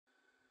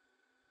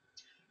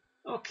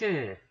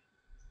Okay,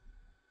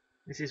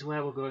 this is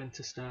where we're going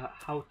to start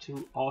how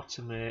to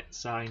automate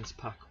Science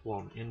Pack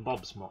 1 in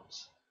Bob's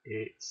Mods.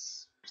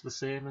 It's the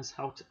same as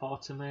how to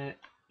automate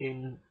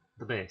in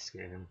the base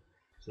game.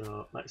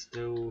 So let's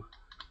show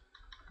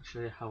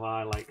you how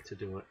I like to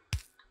do it.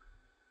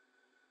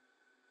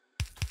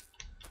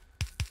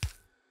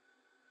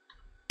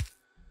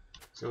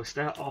 So we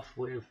start off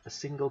with a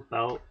single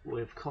belt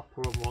with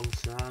copper on one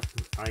side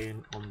and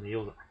iron on the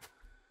other.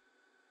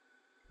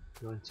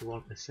 You're going to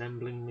want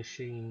assembling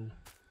machine,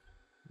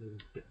 a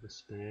bit of a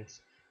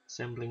space,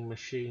 assembling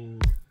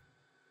machine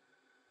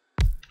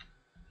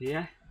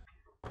here,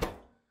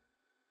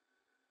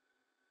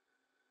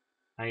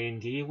 iron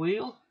gear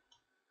wheel,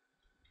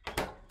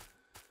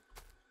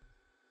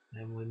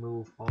 then we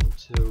move on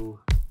to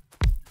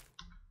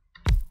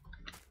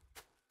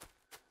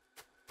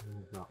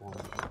that one.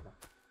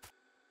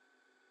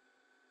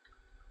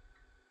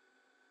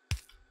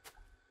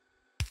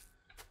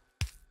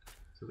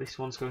 So this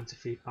one's going to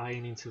feed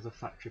iron into the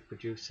factory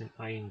producing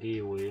iron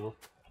gear wheel,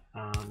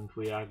 and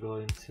we are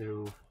going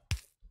to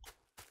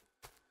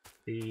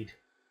feed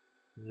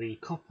the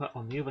copper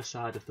on the other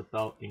side of the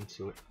belt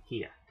into it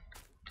here.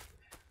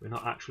 We're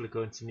not actually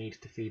going to need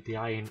to feed the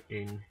iron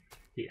in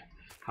here.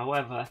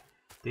 However,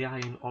 the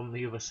iron on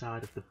the other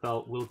side of the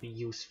belt will be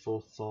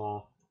useful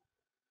for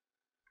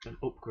an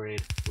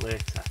upgrade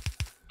later,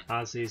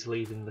 as is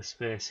leaving the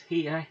space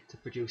here to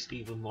produce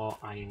even more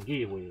iron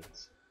gear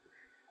wheels.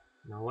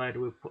 Now where do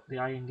we put the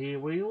iron gear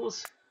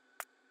wheels?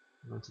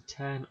 I'm going to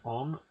turn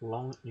on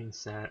long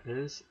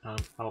inserters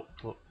and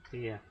output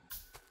here.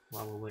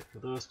 While we wait for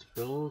those to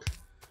build,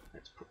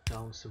 let's put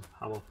down some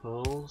power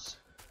poles.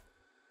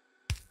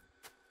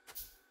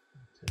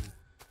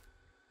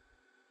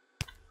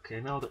 Okay,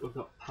 now that we've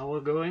got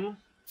power going,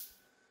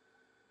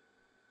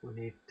 we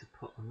need to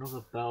put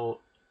another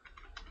belt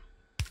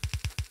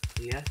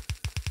here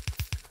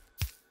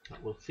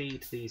that will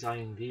feed these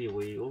iron gear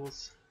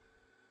wheels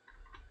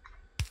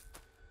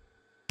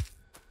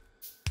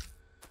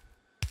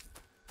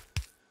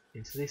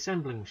into the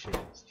assembling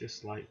machines,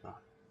 just like that.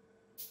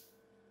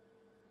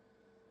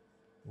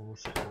 And we'll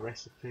set the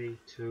recipe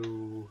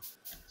to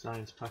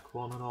Science Pack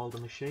 1 on all the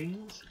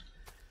machines,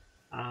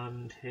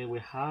 and here we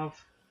have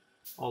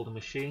all the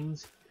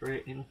machines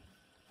creating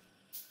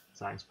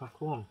Science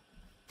Pack 1.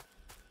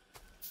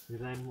 We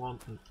then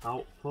want an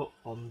output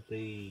on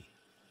the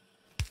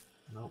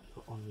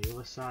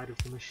other side of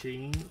the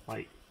machine,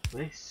 like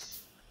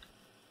this.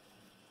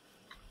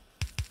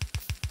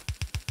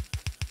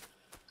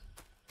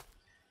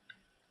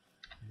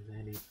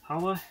 They need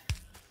power.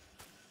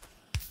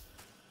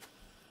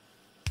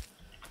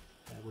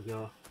 There we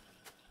go.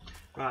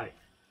 Right.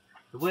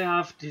 The way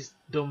I've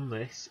done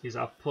this is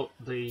I've put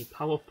the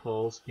power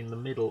poles in the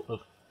middle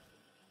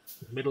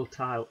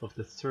tile of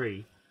the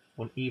three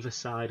on either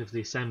side of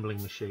the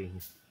assembling machine,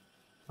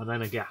 and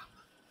then a gap.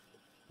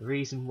 The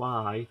reason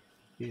why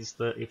is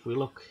that if we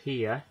look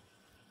here,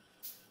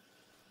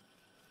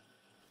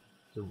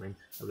 zoom in,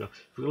 there we go.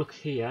 If we look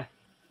here,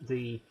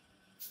 the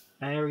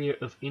area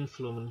of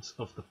influence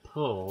of the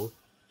pole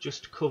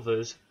just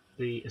covers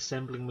the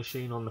assembling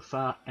machine on the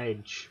far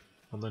edge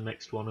on the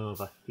next one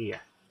over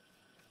here.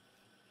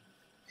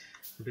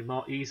 It'll be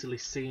more easily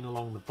seen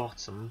along the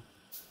bottom.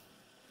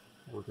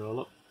 There we go,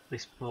 look,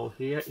 this pole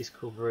here is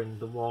covering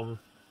the one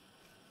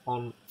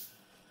on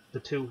the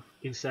two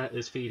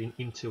inserters feeding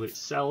into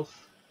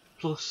itself,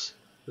 plus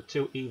the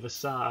two either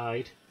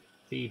side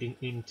feeding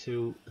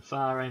into the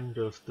far end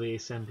of the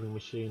assembling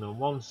machine on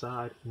one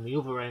side and the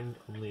other end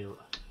on the other.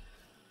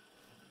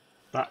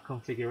 That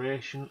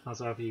configuration,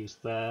 as I've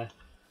used there,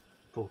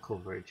 full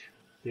coverage.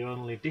 The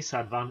only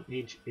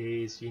disadvantage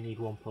is you need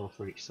one pole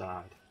for each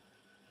side.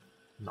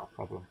 Not a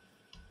problem.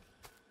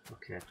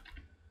 Okay,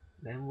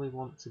 then we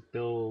want to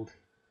build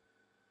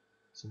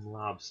some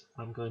labs.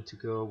 I'm going to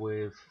go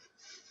with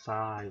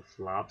 5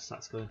 labs.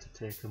 That's going to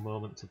take a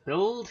moment to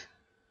build.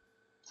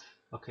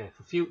 Okay,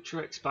 for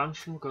future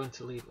expansion we're going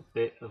to leave a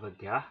bit of a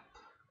gap.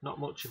 Not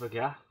much of a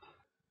gap.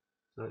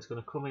 So it's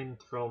going to come in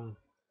from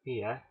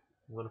here.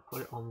 I'm going to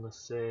put it on the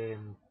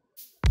same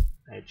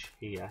edge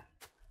here.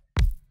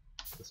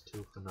 There's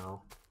 2 for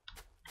now.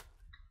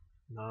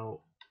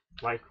 Now,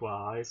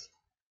 likewise,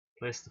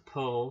 place the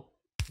pole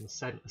in the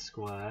centre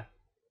square,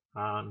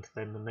 and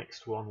then the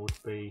next one would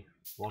be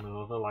one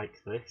over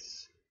like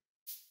this.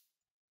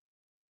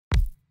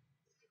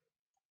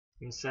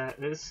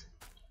 Inserters,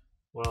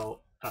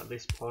 well, at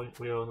this point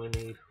we only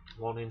need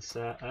one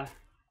inserter.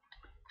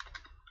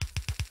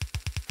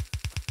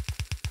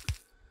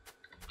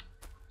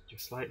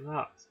 Just like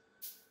that.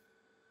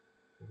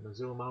 I'm going to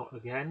zoom out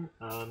again,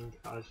 and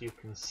as you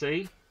can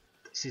see,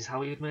 this is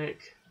how you'd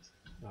make.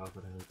 Oh, I'm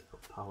going to need to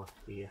put power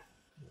here.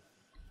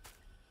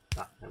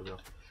 There we go.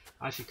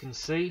 As you can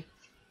see,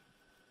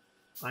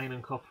 iron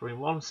and copper in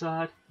one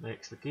side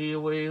makes the gear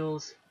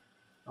wheels.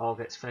 All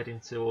gets fed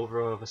into a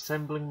row of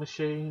assembling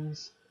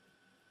machines.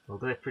 Well,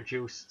 they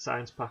produce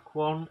Science Pack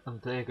 1,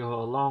 and they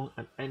go along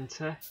and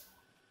enter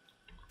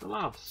the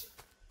labs.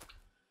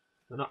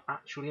 They're not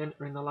actually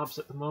entering the labs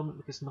at the moment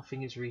because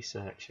nothing is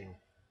researching.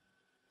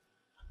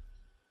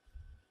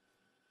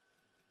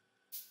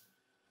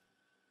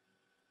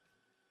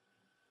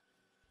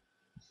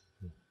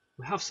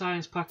 We have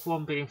Science Pack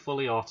 1 being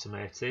fully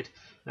automated.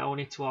 Now we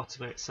need to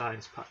automate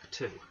Science Pack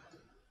 2.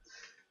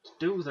 To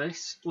do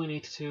this, we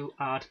need to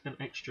add an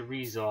extra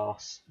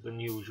resource than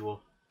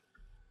usual.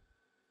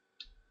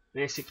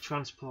 Basic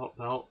transport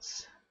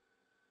belts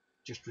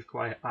just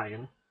require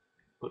iron,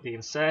 but the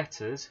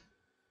inserters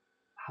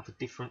have a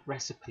different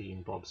recipe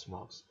in Bob's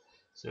Mods.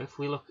 So if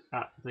we look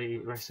at the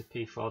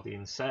recipe for the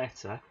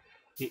inserter,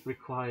 it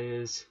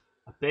requires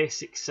a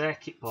basic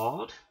circuit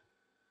board.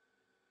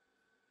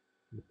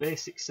 The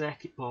basic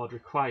circuit board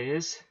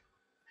requires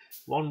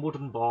 1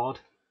 wooden board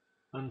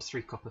and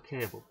 3 copper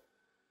cable.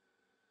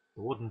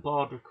 The wooden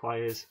board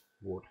requires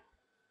wood.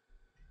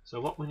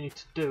 So what we need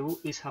to do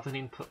is have an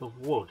input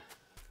of wood.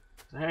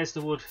 So here's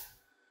the wood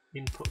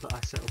input that I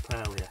set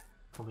up earlier,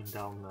 coming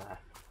down there.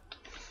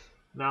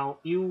 Now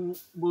you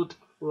would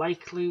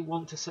likely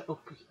want to set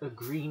up a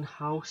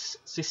greenhouse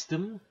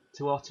system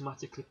to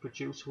automatically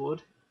produce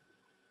wood.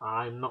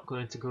 I'm not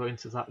going to go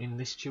into that in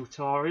this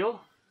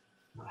tutorial.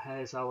 But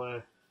here's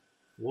our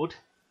wood.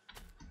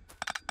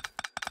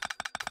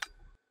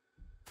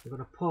 We're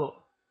going to put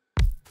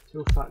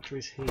 2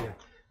 factories here.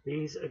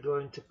 These are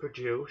going to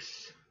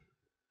produce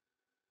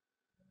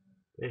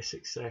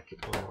basic circuit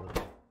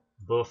board,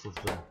 both of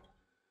them.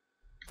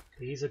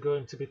 These are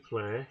going to be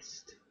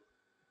placed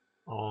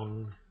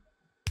on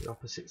the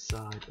opposite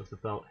side of the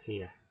belt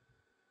here.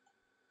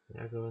 They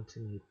are going to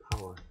need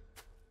power.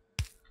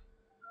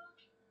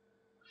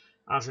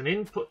 As an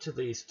input to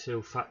these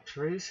 2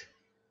 factories,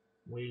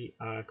 we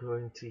are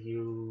going to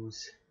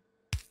use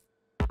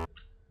a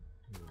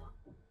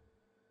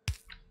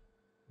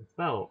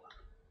belt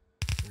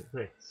like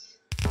this.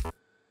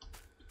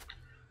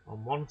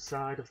 On one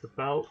side of the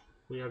belt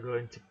we are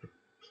going to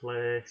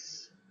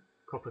place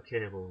copper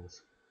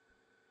cables.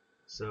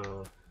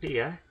 So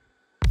here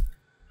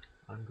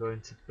I'm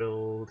going to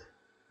build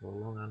a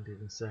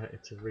long-handed inserter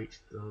to reach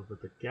over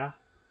the gap.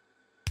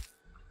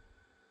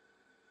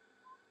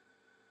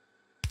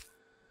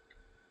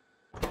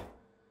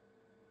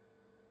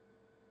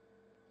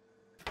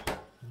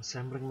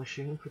 Assembling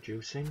machine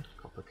producing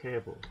copper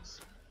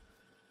cables.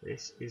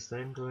 This is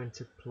then going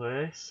to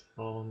place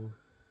on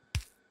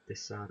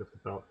this side of the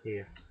belt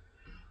here.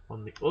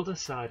 On the other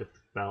side of the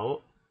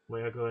belt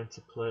we are going to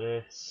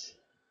place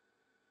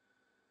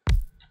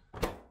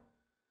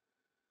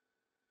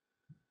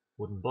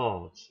wooden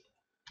boards.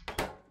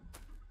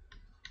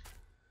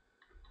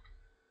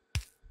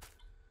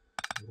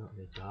 We don't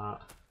need that.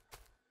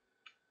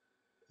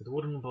 So the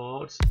wooden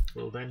boards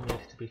will then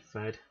need to be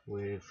fed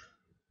with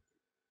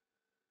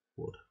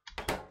wood,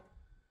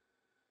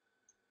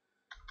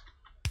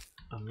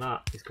 and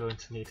that is going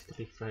to need to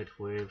be fed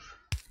with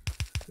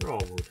raw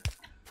wood,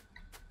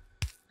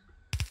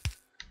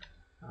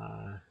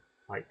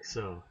 like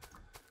so.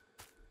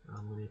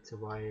 And we need to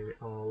wire it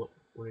all up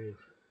with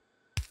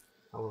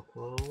power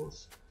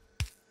poles,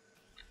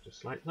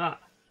 just like that.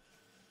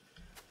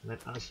 And then,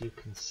 as you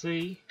can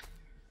see,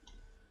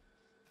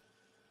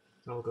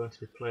 it's all going to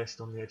be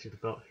placed on the edge of the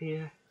belt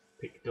here,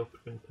 picked up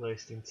and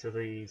placed into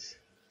these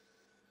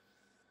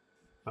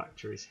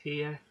factories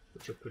here,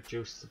 which will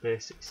produce the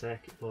basic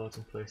circuit boards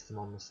and place them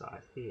on the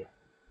side here.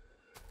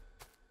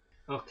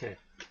 Okay,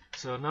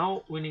 so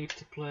now we need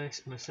to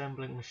place an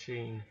assembling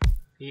machine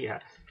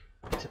here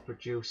to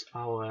produce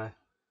our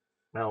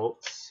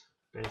belts,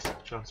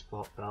 basic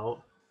transport belt.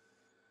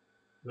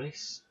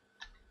 This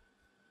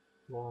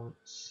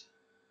wants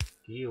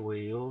gear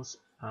wheels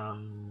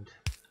and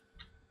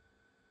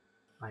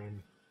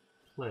iron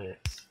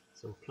plates,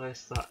 so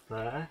place that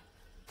there,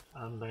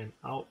 and then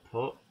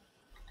output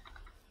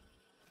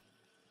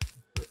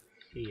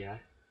here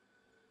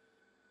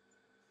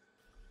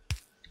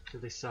to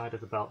this side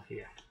of the belt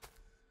here.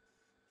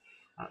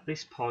 At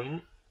this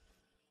point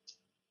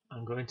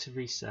I'm going to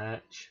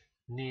research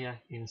near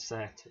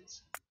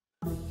inserters.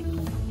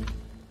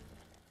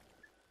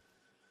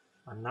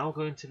 I'm now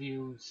going to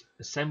use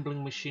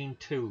assembling machine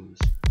 2's.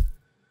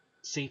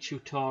 See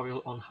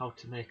tutorial on how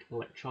to make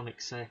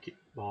electronic circuit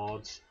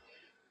boards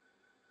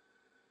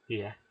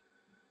here,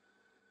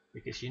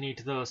 because you need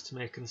those to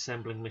make an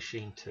assembling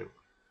machine 2.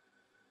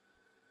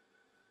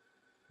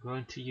 I'm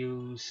going to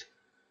use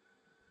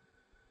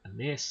a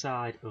near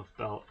side of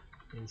belt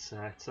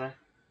inserter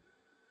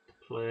to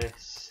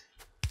place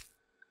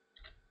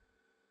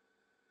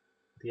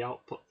the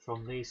output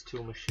from these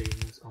 2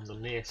 machines on the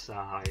near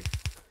side,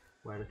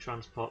 where the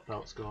transport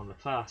belts go on the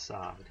far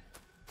side.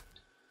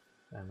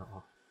 They're not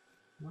off.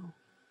 No.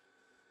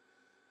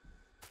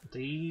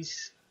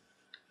 These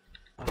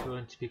are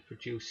going to be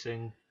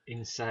producing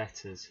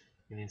inserters.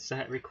 An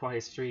inserter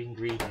requires 3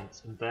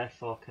 ingredients and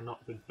therefore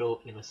cannot be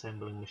built in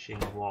assembling machine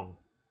 1.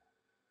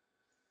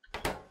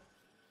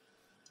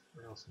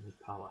 We also need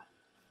power.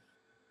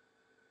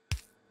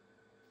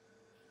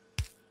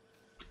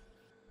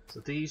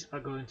 So these are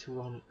going to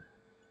want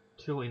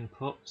 2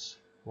 inputs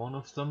One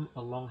of them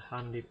a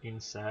long-handed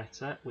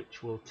inserter,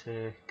 which will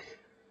take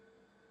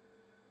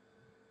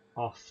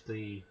off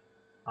the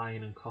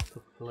iron and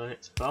copper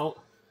plates belt,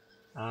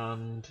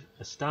 and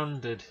a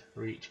standard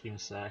reach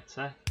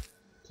inserter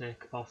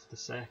take off the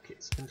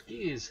circuits and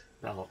gears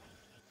belt.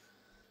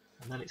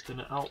 And then it's going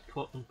to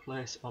output and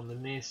place on the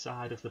near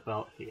side of the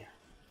belt here.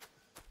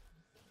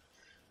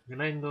 We can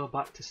then go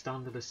back to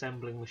standard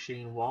assembling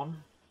machine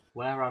 1,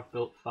 where I've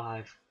built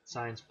 5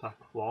 Science Pack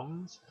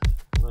 1s.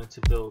 I'm going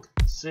to build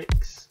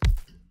 6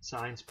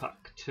 Science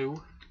Pack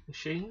 2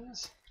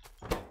 machines.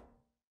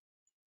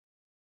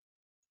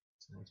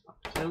 Science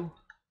Pack 2.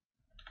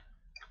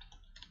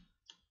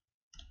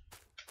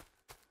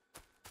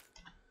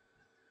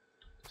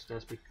 Just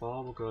as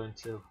before, we're going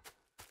to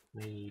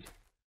need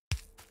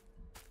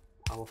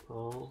power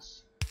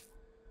poles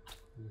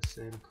in the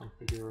same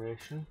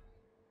configuration.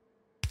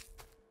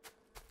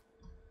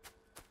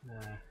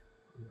 An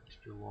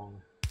extra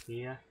one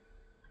here.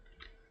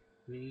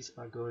 These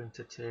are going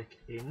to take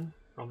in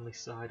from the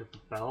side of the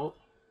belt.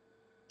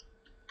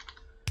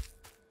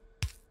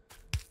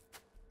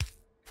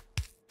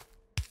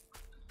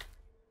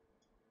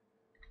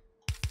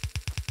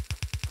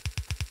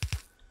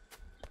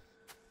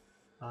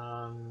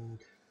 And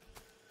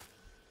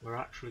we're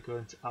actually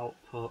going to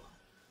output,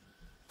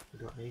 we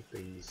don't need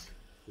these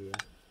here.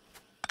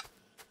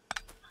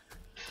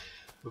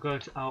 We're going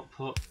to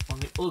output on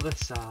the other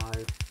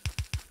side,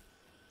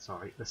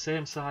 sorry, the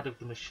same side of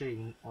the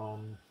machine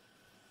on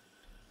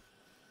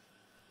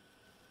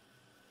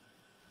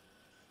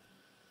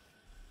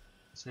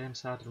same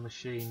side of the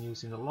machine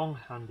using a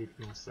long-handed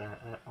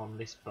inserter on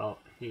this belt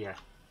here.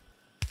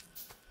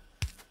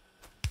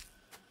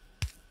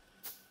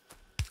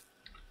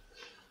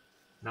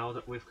 Now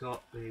that we've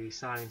got the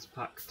Science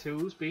Pack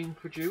 2s being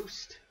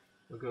produced,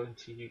 we're going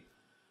to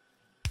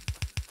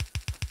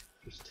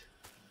just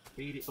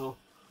feed it up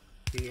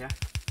here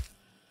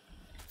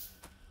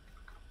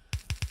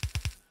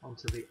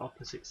onto the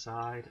opposite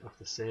side of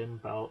the same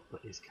belt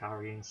that is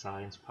carrying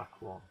Science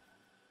Pack 1.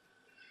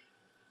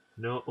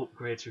 No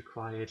upgrades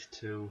required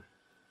to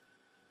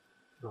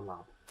the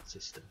lab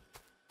system.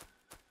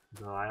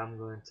 Though I am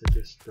going to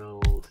just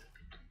build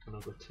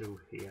another 2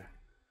 here,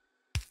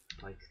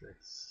 like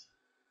this.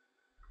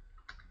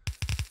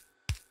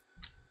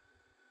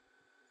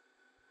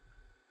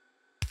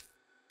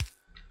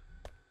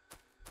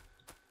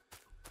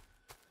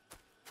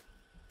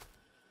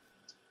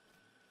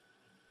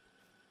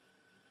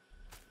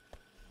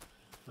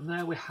 And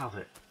there we have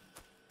it.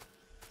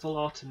 Full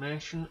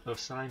automation of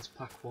Science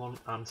Pack 1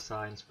 and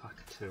Science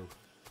Pack 2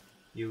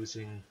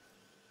 using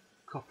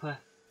copper,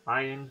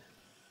 iron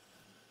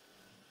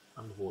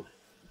and wood.